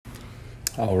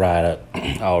All right,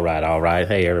 all right.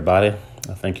 Hey, everybody.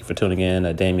 Thank you for tuning in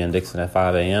to Damian Dixon at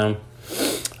 5 a.m.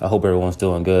 I hope everyone's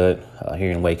doing good.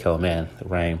 Here in Waco, man, the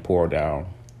rain poured down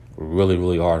really,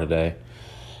 really hard today.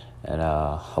 And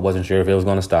I wasn't sure if it was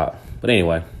going to stop. But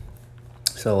anyway,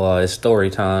 so it's story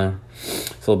time.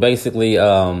 So basically,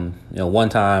 one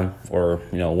time or,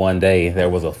 one day there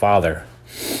was a father.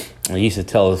 And he used to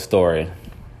tell his story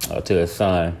to his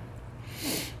son.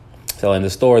 So in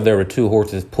the store, there were two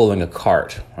horses pulling a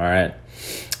cart, all right?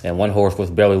 And one horse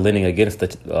was barely leaning against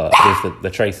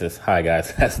the traces. Hi,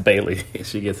 guys. That's Bailey.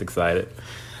 She gets excited.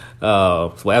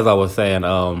 So as I was saying,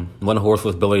 one horse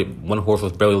was barely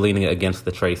leaning against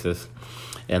the traces,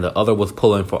 and the other was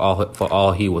pulling for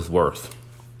all he was worth.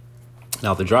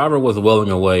 Now, the driver was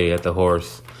willing away at the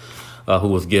horse who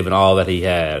was giving all that he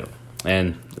had.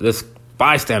 And this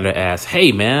bystander asked,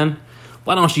 "Hey, man,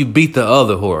 why don't you beat the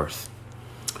other horse?"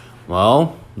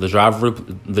 Well, the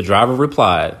driver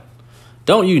replied,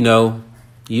 "Don't you know,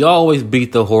 you always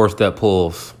beat the horse that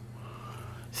pulls."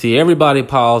 See, everybody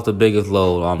piles the biggest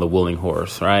load on the willing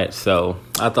horse, right? So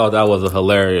I thought that was a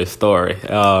hilarious story.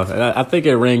 And I think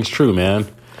it rings true, man.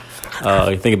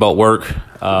 You think about work,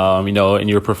 in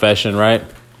your profession, right?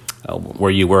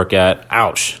 Where you work at.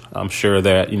 Ouch. I'm sure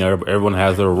that, everyone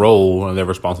has their role and their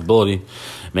responsibility,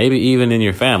 maybe even in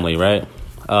your family, right?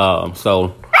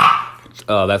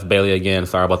 That's Bailey again.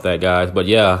 Sorry about that, guys. But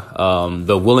yeah,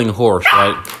 the willing horse,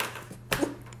 right?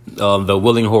 The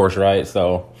willing horse, right?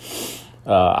 So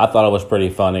I thought it was pretty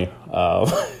funny,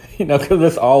 because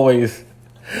there's always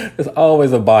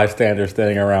a bystander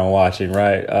standing around watching,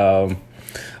 right?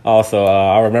 Also,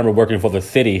 I remember working for the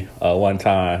city one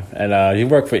time, and you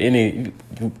work for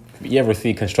you ever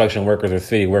see construction workers or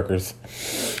city workers,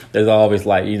 there's always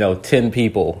 10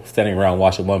 people standing around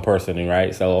watching one person,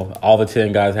 right? So all the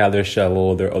 10 guys have their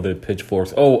shovel, their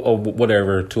pitchforks, or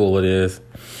whatever tool it is.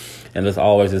 And there's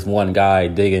always this one guy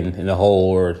digging in the hole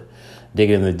or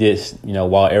digging in the ditch,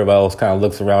 while everybody else kind of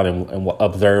looks around and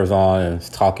observes on and is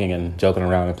talking and joking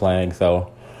around and playing.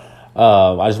 So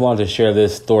I just wanted to share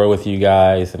this story with you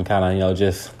guys and kind of,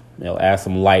 add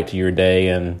some light to your day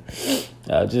and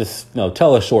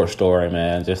tell a short story,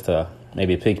 man, just to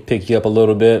maybe pick you up a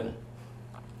little bit.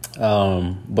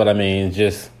 But I mean,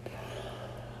 I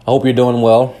hope you're doing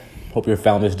well. Hope your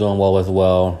family's doing well as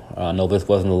well. I know this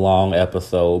wasn't a long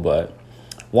episode, but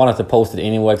wanted to post it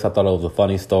anyway because I thought it was a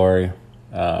funny story.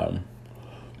 How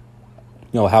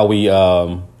we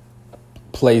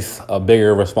place a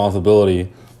bigger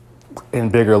responsibility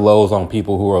and bigger loads on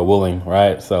people who are willing,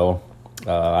 right? So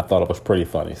I thought it was pretty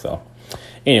funny. So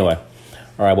anyway,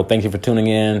 all right. Well, thank you for tuning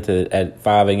in at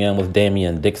 5 a.m. with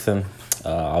Damian Dixon.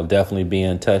 I'll definitely be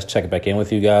in touch. Check back in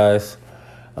with you guys.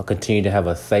 I'll continue to have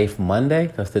a safe Monday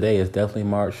because today is definitely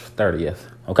March 30th.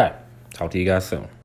 Okay. Talk to you guys soon.